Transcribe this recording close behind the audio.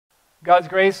God's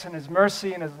grace and his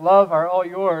mercy and his love are all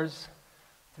yours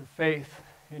through faith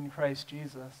in Christ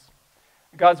Jesus.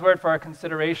 God's word for our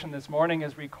consideration this morning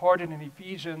is recorded in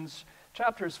Ephesians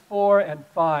chapters 4 and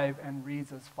 5 and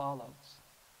reads as follows.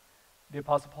 The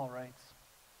Apostle Paul writes,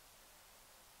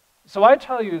 "So I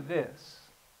tell you this,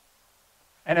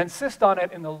 and insist on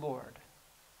it in the Lord,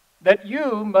 that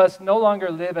you must no longer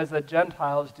live as the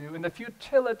Gentiles do in the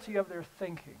futility of their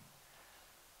thinking.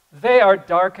 They are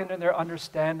darkened in their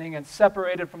understanding and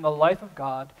separated from the life of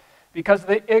God because of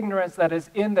the ignorance that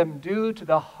is in them due to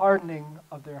the hardening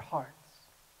of their hearts.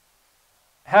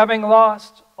 Having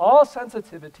lost all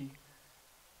sensitivity,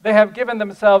 they have given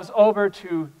themselves over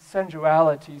to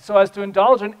sensuality so as to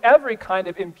indulge in every kind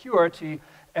of impurity,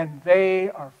 and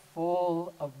they are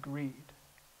full of greed.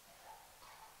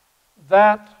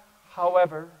 That,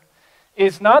 however,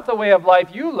 is not the way of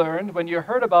life you learned when you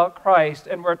heard about Christ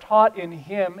and were taught in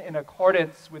him in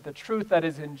accordance with the truth that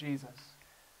is in Jesus.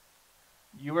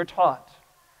 You were taught,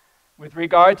 with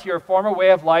regard to your former way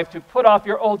of life, to put off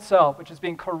your old self, which is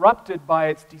being corrupted by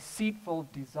its deceitful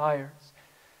desires,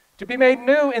 to be made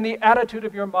new in the attitude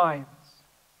of your minds,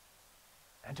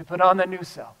 and to put on the new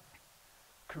self,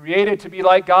 created to be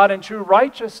like God in true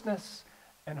righteousness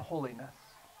and holiness.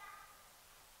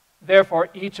 Therefore,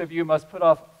 each of you must put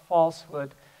off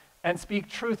falsehood and speak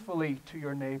truthfully to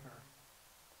your neighbor.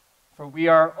 For we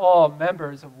are all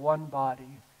members of one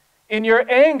body. In your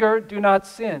anger, do not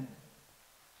sin.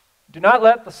 Do not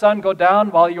let the sun go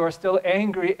down while you are still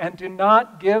angry, and do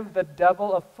not give the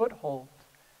devil a foothold.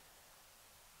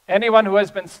 Anyone who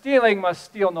has been stealing must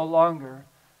steal no longer,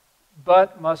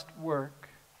 but must work,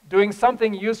 doing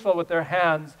something useful with their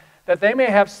hands, that they may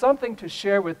have something to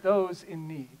share with those in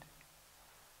need.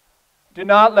 Do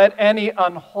not let any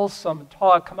unwholesome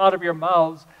talk come out of your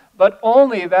mouths, but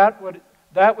only that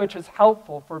which is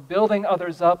helpful for building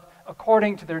others up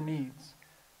according to their needs,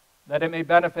 that it may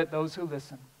benefit those who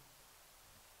listen.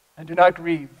 And do not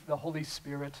grieve the Holy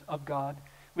Spirit of God,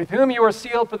 with whom you are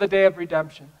sealed for the day of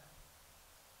redemption.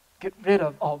 Get rid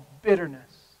of all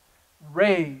bitterness,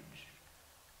 rage,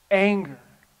 anger,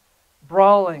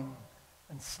 brawling,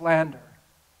 and slander,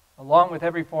 along with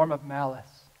every form of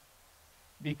malice.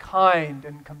 Be kind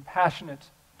and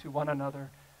compassionate to one another,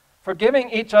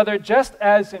 forgiving each other just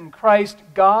as in Christ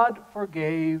God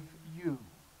forgave you.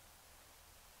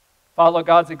 Follow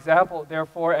God's example,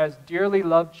 therefore, as dearly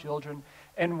loved children,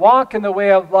 and walk in the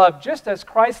way of love, just as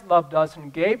Christ loved us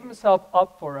and gave himself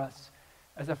up for us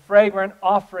as a fragrant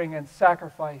offering and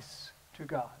sacrifice to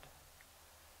God."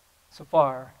 So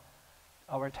far,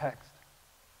 our text.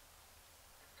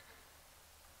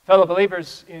 Fellow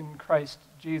believers in Christ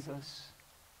Jesus,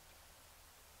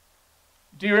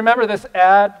 do you remember this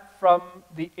ad from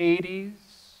the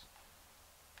 80s?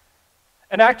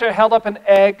 An actor held up an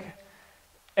egg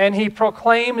and he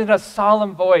proclaimed in a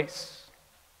solemn voice,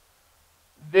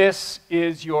 "This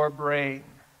is your brain."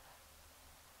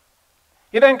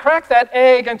 He then cracked that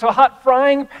egg into a hot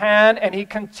frying pan and he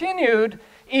continued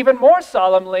even more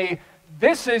solemnly,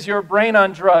 "This is your brain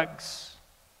on drugs."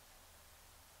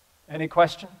 Any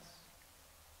questions?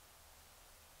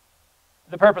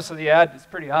 The purpose of the ad is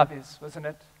pretty obvious, wasn't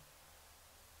it?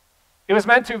 It was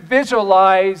meant to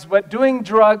visualize what doing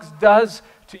drugs does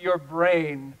to your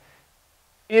brain.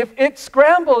 If it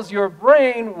scrambles your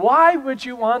brain, why would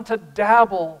you want to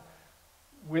dabble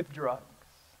with drugs?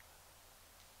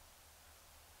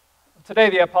 Today,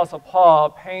 the Apostle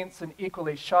Paul paints an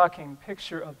equally shocking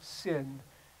picture of sin.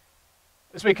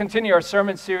 As we continue our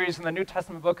sermon series in the New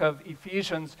Testament book of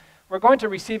Ephesians, we're going to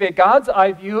receive a God's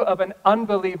eye view of an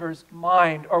unbeliever's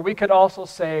mind, or we could also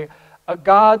say a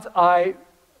God's eye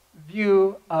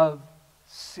view of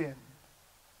sin.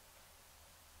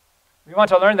 We want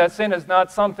to learn that sin is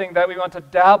not something that we want to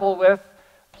dabble with,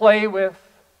 play with,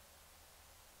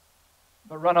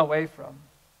 but run away from.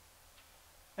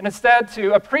 And instead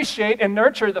to appreciate and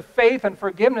nurture the faith and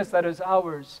forgiveness that is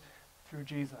ours through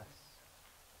Jesus.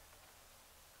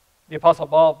 The Apostle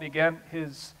Paul began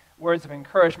his words of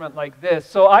encouragement like this: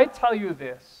 "So I tell you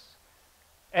this,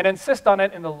 and insist on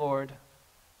it in the Lord,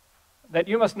 that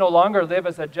you must no longer live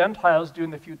as the Gentiles do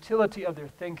in the futility of their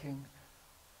thinking.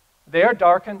 They are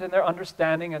darkened in their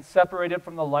understanding and separated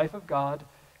from the life of God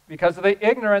because of the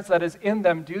ignorance that is in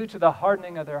them due to the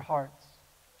hardening of their hearts.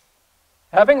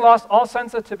 Having lost all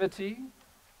sensitivity,"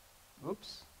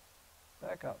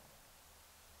 back up.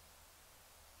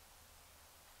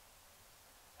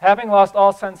 "Having lost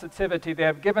all sensitivity, they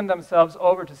have given themselves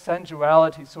over to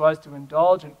sensuality so as to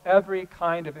indulge in every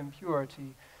kind of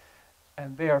impurity,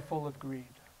 and they are full of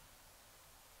greed."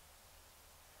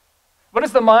 What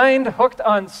does the mind hooked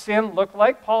on sin look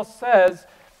like? Paul says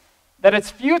that it's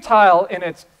futile in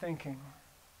its thinking,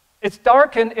 it's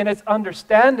darkened in its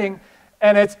understanding,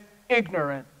 and it's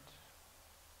ignorant.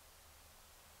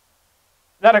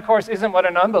 That, of course, isn't what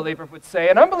an unbeliever would say.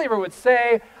 An unbeliever would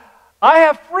say, I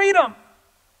have freedom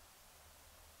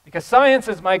because science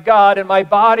is my God and my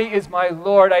body is my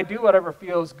Lord. I do whatever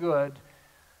feels good,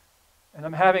 and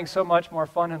I'm having so much more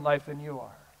fun in life than you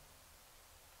are.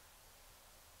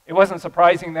 It wasn't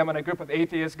surprising then when a group of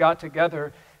atheists got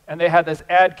together and they had this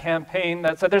ad campaign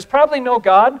that said, there's probably no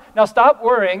God, now stop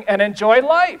worrying and enjoy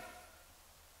life.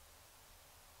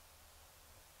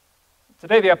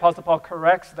 Today, the Apostle Paul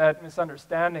corrects that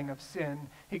misunderstanding of sin.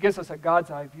 He gives us a God's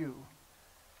eye view.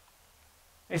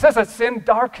 He says that sin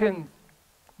darkens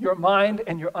your mind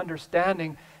and your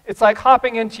understanding. It's like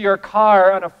hopping into your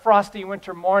car on a frosty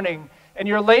winter morning, and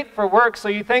you're late for work, so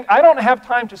you think, I don't have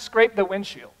time to scrape the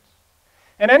windshield.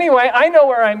 And anyway, I know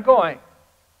where I'm going.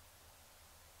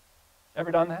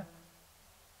 Ever done that?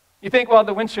 You think, well,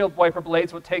 the windshield wiper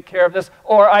blades will take care of this,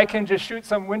 or I can just shoot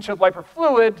some windshield wiper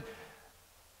fluid.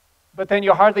 But then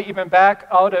you hardly even back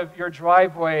out of your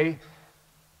driveway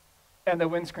and the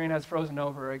windscreen has frozen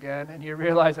over again, and you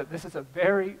realize that this is a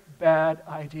very bad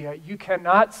idea. You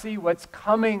cannot see what's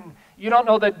coming. You don't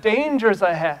know the dangers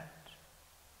ahead.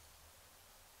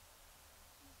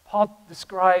 Paul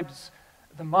describes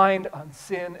the mind on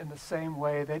sin in the same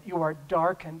way, that you are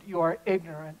darkened, you are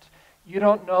ignorant, you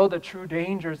don't know the true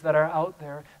dangers that are out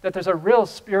there, that there's a real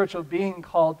spiritual being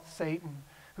called Satan,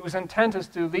 whose intent is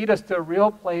to lead us to a real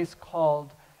place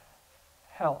called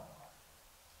hell.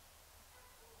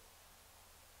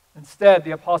 Instead,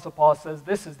 the Apostle Paul says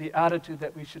this is the attitude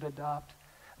that we should adopt.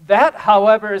 That,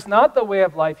 however, is not the way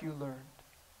of life you learned.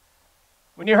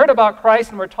 When you heard about Christ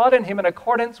and were taught in him in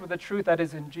accordance with the truth that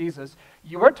is in Jesus,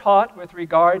 you were taught with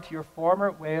regard to your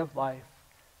former way of life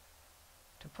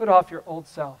to put off your old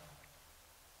self,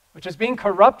 which is being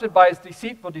corrupted by its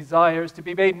deceitful desires, to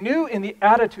be made new in the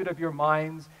attitude of your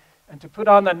minds, and to put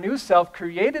on the new self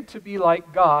created to be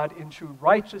like God in true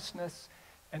righteousness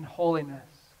and holiness.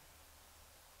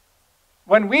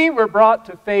 When we were brought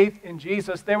to faith in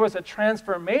Jesus, there was a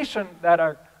transformation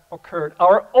that occurred.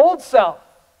 Our old self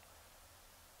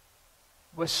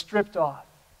was stripped off.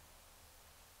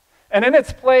 And in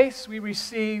its place, we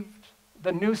received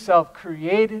the new self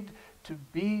created to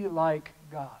be like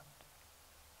God.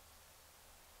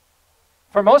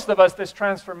 For most of us, this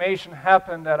transformation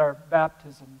happened at our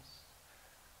baptisms.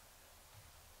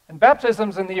 And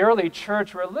baptisms in the early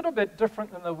church were a little bit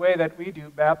different than the way that we do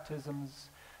baptisms.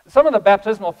 Some of the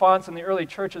baptismal fonts in the early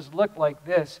churches looked like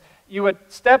this. You would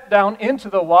step down into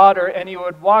the water and you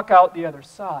would walk out the other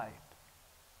side.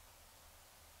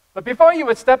 But before you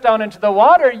would step down into the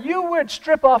water, you would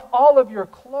strip off all of your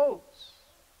clothes,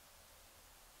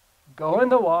 go in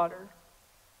the water,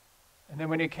 and then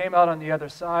when you came out on the other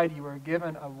side, you were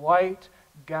given a white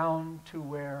gown to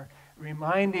wear,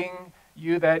 reminding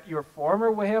you that your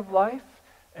former way of life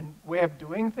and way of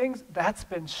doing things, that's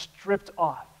been stripped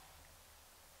off.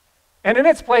 And in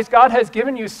its place, God has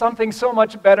given you something so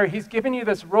much better. He's given you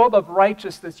this robe of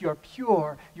righteousness. You're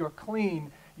pure, you're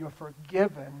clean, you're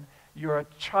forgiven, you're a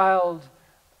child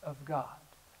of God.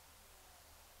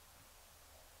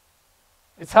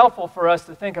 It's helpful for us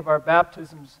to think of our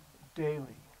baptisms daily.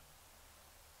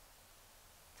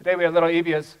 Today we have little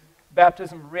Evia's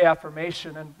baptism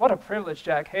reaffirmation, and what a privilege,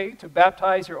 Jack, hey, to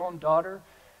baptize your own daughter,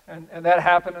 and that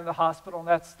happened in the hospital, and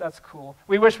that's cool.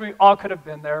 We wish we all could have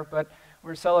been there, but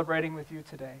we're celebrating with you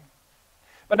today.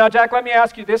 But now, Jack, let me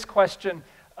ask you this question.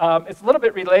 It's a little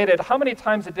bit related. How many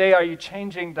times a day are you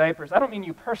changing diapers? I don't mean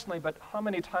you personally, but how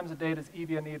many times a day does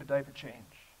Evia need a diaper change?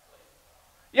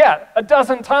 Yeah,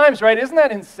 12 times, right? Isn't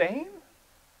that insane?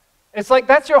 It's like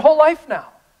that's your whole life now.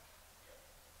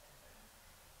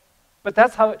 But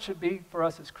that's how it should be for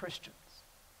us as Christians.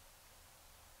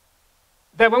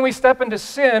 That when we step into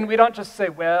sin, we don't just say,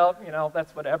 well,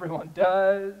 that's what everyone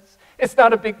does. It's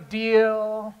not a big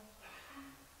deal.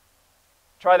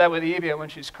 Try that with Evia when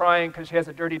she's crying because she has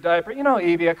a dirty diaper.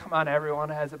 Evia, come on, everyone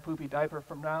has a poopy diaper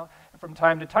from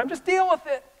time to time. Just deal with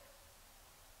it.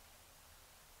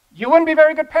 You wouldn't be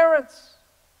very good parents.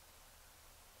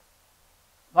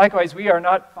 Likewise, we are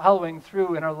not following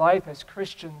through in our life as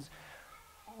Christians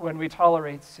when we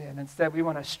tolerate sin. Instead, we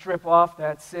want to strip off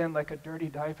that sin like a dirty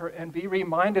diaper and be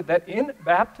reminded that in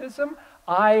baptism,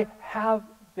 I have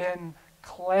been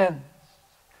cleansed.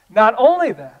 Not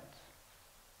only that,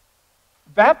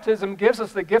 baptism gives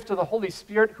us the gift of the Holy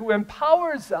Spirit who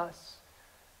empowers us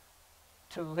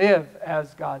to live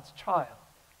as God's child.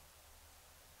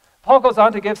 Paul goes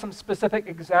on to give some specific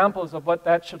examples of what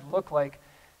that should look like.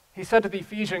 He said to the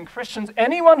Ephesian Christians,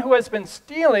 anyone who has been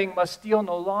stealing must steal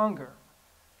no longer,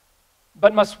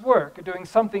 but must work, doing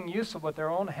something useful with their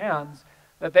own hands,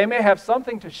 that they may have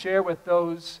something to share with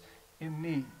those in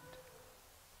need.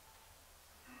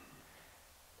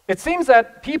 It seems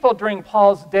that people during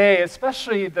Paul's day,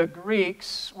 especially the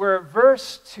Greeks, were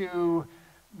averse to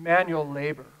manual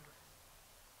labor.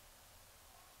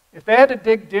 If they had to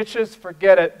dig ditches,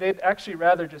 forget it. They'd actually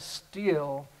rather just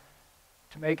steal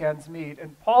to make ends meet.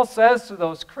 And Paul says to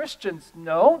those Christians,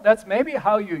 no, that's maybe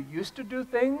how you used to do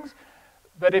things,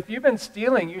 but if you've been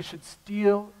stealing, you should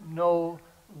steal no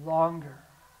longer.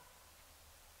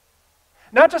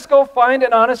 Not just go find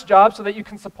an honest job so that you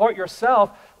can support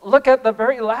yourself. Look at the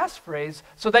very last phrase,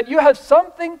 so that you have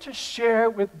something to share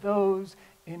with those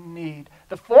in need.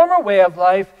 The former way of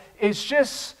life is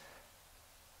just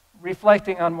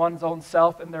reflecting on one's own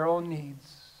self and their own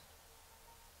needs.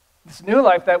 This new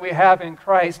life that we have in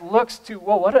Christ looks to,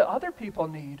 well, what do other people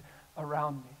need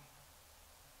around me?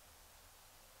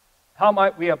 How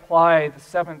might we apply the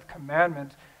seventh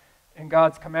commandment in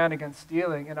God's command against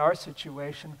stealing in our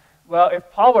situation? Well,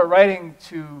 if Paul were writing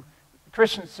to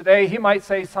Christians today, he might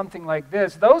say something like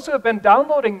this: those who have been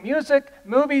downloading music,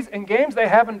 movies, and games they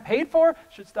haven't paid for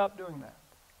should stop doing that.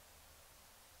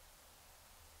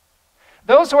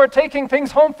 Those who are taking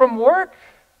things home from work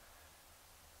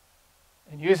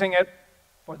and using it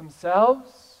for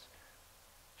themselves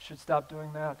should stop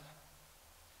doing that.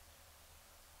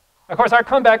 Of course, our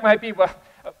comeback might be, well,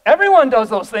 everyone does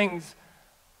those things,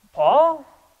 Paul.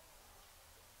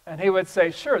 And he would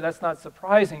say, sure, that's not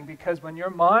surprising, because when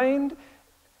your mind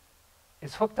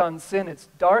is hooked on sin, it's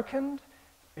darkened,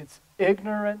 it's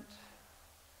ignorant,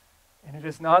 and it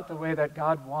is not the way that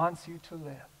God wants you to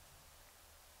live.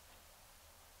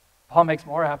 Paul makes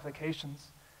more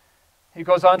applications. He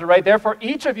goes on to write, therefore,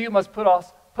 each of you must put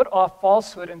off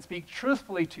falsehood and speak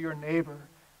truthfully to your neighbor.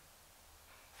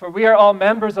 For we are all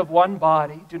members of one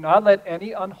body. Do not let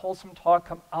any unwholesome talk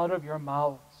come out of your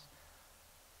mouths,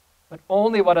 but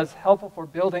only what is helpful for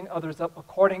building others up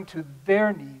according to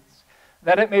their needs,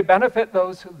 that it may benefit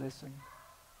those who listen.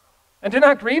 And do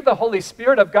not grieve the Holy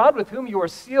Spirit of God, with whom you are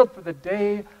sealed for the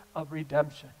day of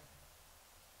redemption.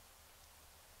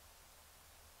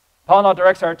 Paul now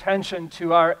directs our attention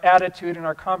to our attitude and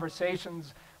our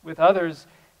conversations with others.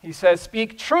 He says,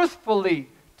 speak truthfully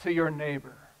to your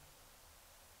neighbor.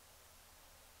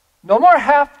 No more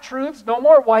half-truths, no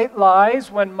more white lies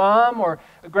when mom or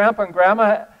grandpa and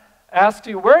grandma ask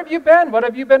you, where have you been? What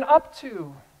have you been up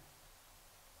to?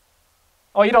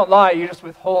 Oh, you don't lie, you just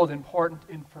withhold important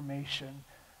information.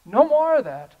 No more of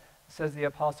that, says the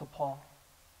Apostle Paul.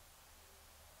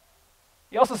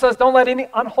 He also says, don't let any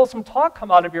unwholesome talk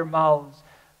come out of your mouths,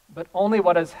 but only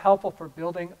what is helpful for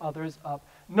building others up.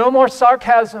 No more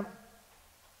sarcasm.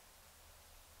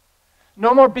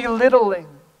 No more belittling.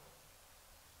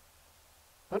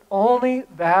 But only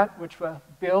that which will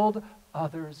build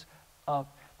others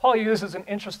up. Paul uses an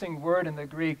interesting word in the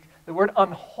Greek. The word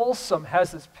unwholesome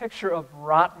has this picture of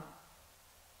rotten.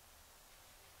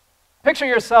 Picture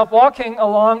yourself walking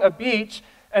along a beach,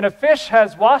 and a fish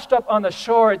has washed up on the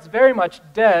shore. It's very much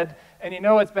dead, and you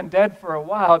know it's been dead for a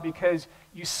while because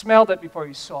you smelled it before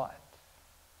you saw it.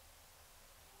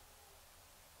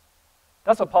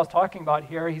 That's what Paul's talking about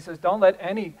here. He says, don't let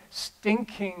any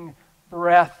stinking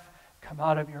breath come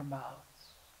out of your mouths.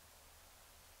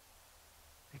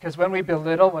 Because when we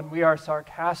belittle, when we are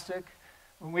sarcastic,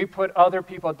 when we put other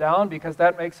people down because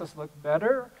that makes us look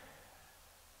better,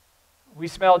 we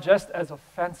smell just as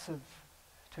offensive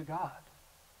to God.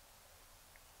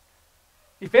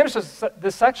 He finishes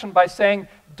this section by saying,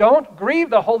 don't grieve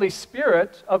the Holy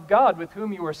Spirit of God, with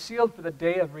whom you are sealed for the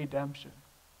day of redemption.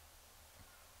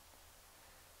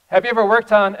 Have you ever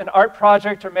worked on an art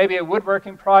project or maybe a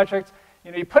woodworking project?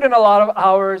 You put in a lot of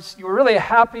hours, you were really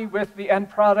happy with the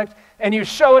end product, and you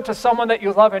show it to someone that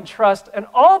you love and trust, and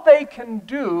all they can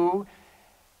do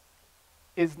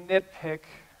is nitpick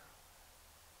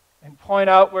and point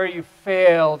out where you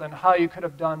failed and how you could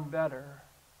have done better.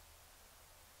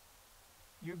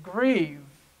 You grieve,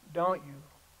 don't you?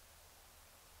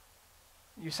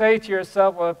 You say to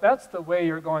yourself, well, if that's the way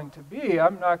you're going to be,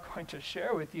 I'm not going to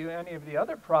share with you any of the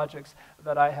other projects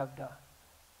that I have done.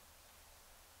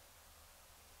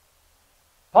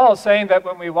 Paul is saying that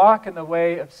when we walk in the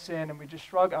way of sin and we just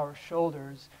shrug our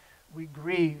shoulders, we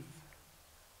grieve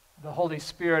the Holy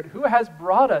Spirit who has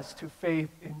brought us to faith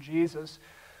in Jesus.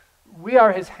 We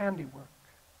are his handiwork.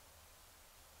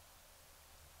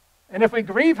 And if we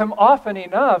grieve him often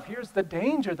enough, here's the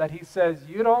danger that he says,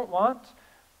 you don't want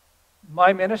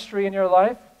my ministry in your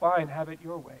life? Fine, have it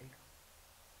your way.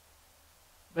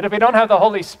 But if we don't have the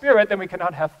Holy Spirit, then we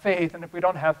cannot have faith. And if we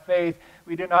don't have faith,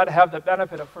 we do not have the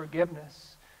benefit of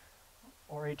forgiveness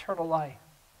or eternal life.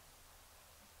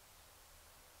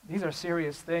 These are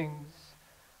serious things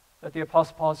that the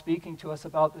Apostle Paul is speaking to us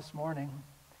about this morning.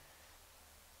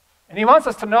 And he wants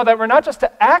us to know that we're not just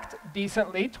to act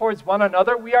decently towards one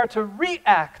another, we are to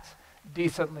react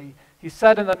decently. He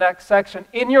said in the next section,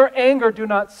 "In your anger, do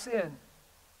not sin.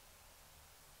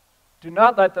 Do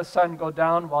not let the sun go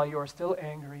down while you are still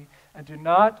angry, and do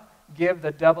not give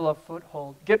the devil a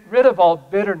foothold. Get rid of all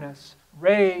bitterness,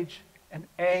 rage, and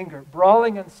anger,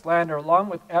 brawling and slander, along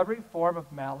with every form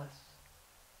of malice.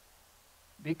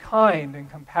 Be kind and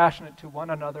compassionate to one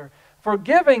another,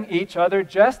 forgiving each other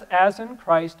just as in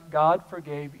Christ God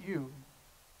forgave you.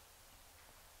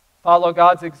 Follow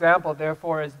God's example,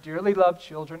 therefore, as dearly loved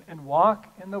children, and walk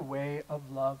in the way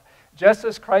of love, just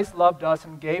as Christ loved us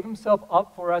and gave himself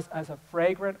up for us as a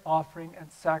fragrant offering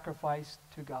and sacrifice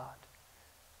to God."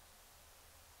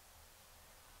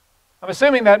 I'm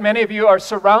assuming that many of you are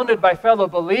surrounded by fellow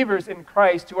believers in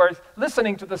Christ who are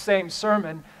listening to the same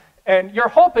sermon, and you're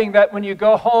hoping that when you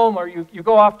go home or you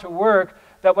go off to work,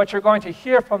 that what you're going to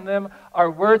hear from them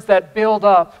are words that build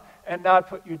up and not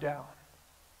put you down.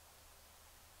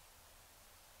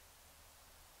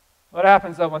 What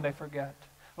happens, though, when they forget?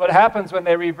 What happens when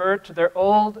they revert to their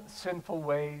old sinful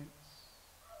ways?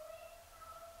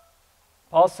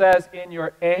 Paul says, "In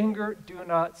your anger, do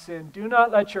not sin." Do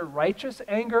not let your righteous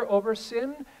anger over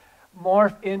sin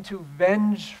morph into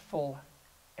vengeful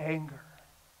anger.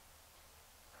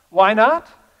 Why not?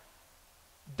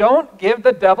 Don't give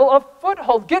the devil a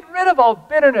foothold. Get rid of all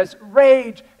bitterness,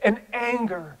 rage, and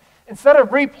anger. Instead of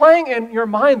replaying in your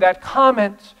mind that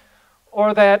comment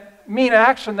or that mean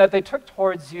action that they took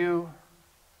towards you,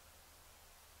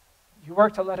 you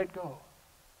work to let it go.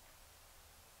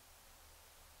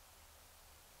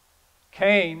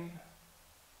 Cain,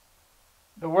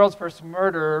 the world's first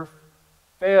murderer,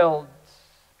 failed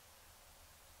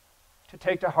to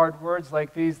take to heart words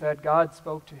like these that God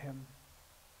spoke to him.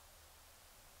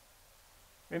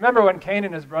 Remember when Cain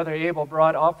and his brother Abel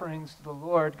brought offerings to the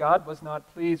Lord, God was not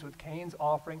pleased with Cain's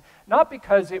offering, not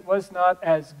because it was not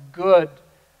as good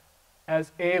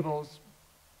as Abel's,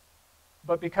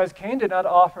 but because Cain did not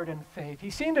offer it in faith. He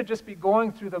seemed to just be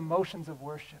going through the motions of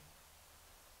worship.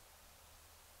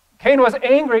 Cain was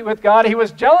angry with God. He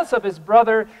was jealous of his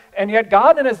brother, and yet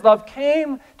God in his love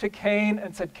came to Cain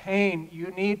and said, "Cain, you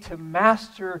need to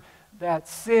master that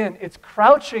sin. It's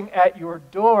crouching at your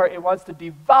door. It wants to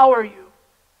devour you."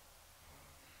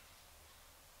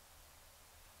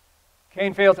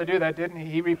 Cain failed to do that, didn't he?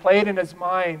 He replayed in his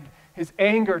mind his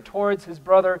anger towards his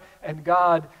brother and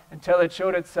God until it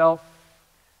showed itself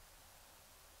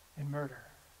in murder.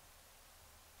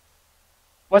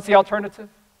 What's the alternative?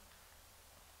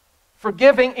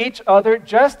 Forgiving each other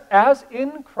just as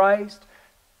in Christ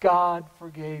God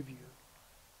forgave you.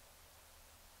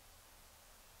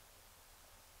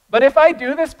 But if I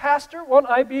do this, Pastor, won't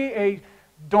I be a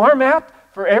doormat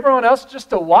for everyone else just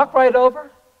to walk right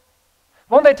over?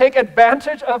 Won't they take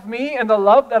advantage of me and the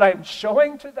love that I'm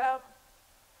showing to them?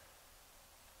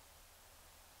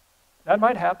 That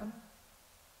might happen.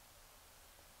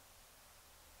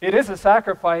 It is a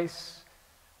sacrifice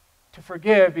to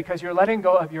forgive because you're letting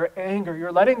go of your anger.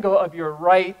 You're letting go of your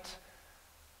right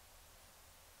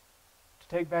to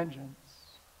take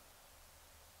vengeance.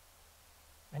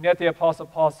 And yet the Apostle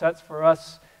Paul sets for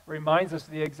us, reminds us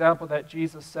of the example that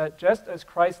Jesus set, just as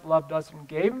Christ loved us and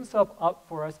gave himself up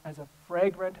for us as a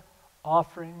fragrant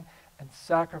offering and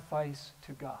sacrifice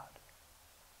to God.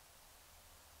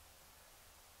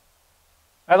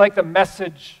 I like the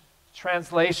Message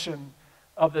translation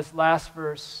of this last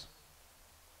verse.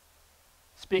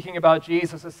 Speaking about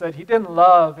Jesus, it said, he didn't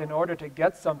love in order to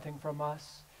get something from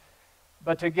us,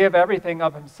 but to give everything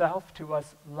of himself to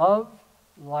us. Love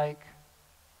like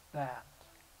that.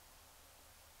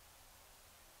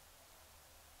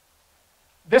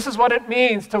 This is what it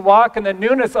means to walk in the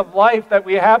newness of life that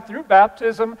we have through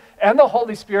baptism and the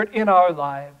Holy Spirit in our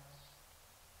lives.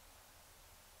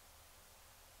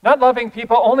 Not loving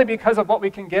people only because of what we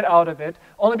can get out of it,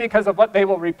 only because of what they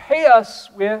will repay us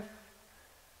with,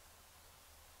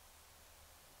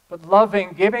 but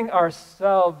loving, giving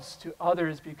ourselves to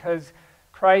others because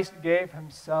Christ gave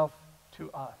himself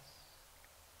to us.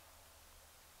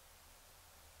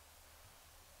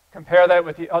 Compare that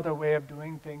with the other way of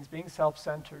doing things, being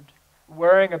self-centered,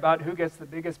 worrying about who gets the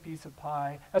biggest piece of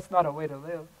pie. That's not a way to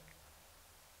live.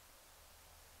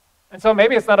 And so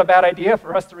maybe it's not a bad idea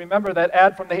for us to remember that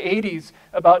ad from the 80s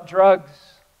about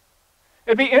drugs.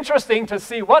 It'd be interesting to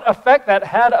see what effect that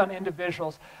had on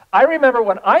individuals. I remember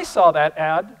when I saw that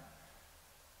ad,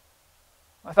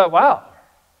 I thought, wow,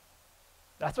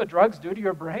 that's what drugs do to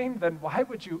your brain? Then why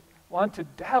would you want to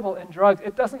dabble in drugs?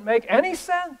 It doesn't make any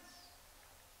sense.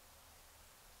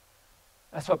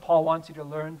 That's what Paul wants you to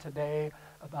learn today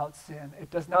about sin. It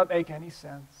does not make any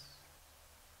sense.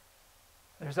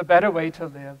 There's a better way to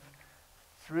live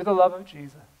through the love of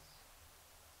Jesus.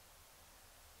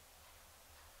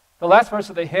 The last verse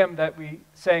of the hymn that we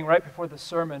sang right before the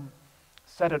sermon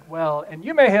said it well. And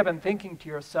you may have been thinking to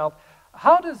yourself,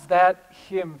 how does that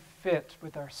hymn fit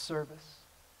with our service?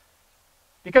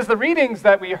 Because the readings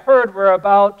that we heard were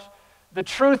about the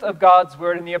truth of God's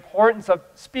word and the importance of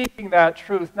speaking that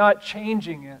truth, not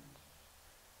changing it.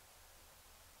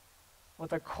 Well,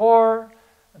 the core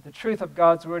of the truth of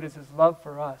God's word is his love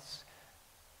for us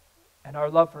and our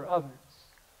love for others.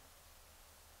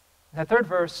 And that third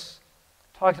verse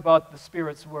talks about the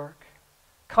Spirit's work.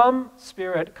 Come,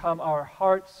 Spirit, come, our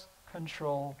hearts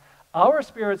control. Our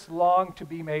spirits long to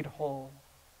be made whole.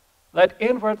 Let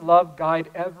inward love guide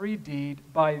every deed.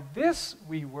 By this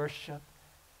we worship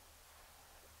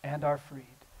and are freed.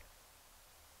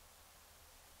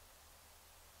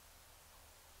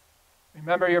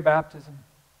 Remember your baptism.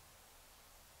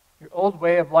 Your old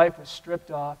way of life was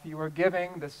stripped off. You were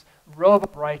giving this robe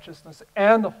of righteousness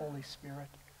and the Holy Spirit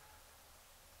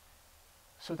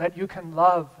so that you can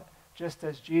love just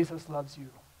as Jesus loves you.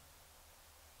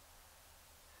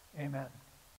 Amen.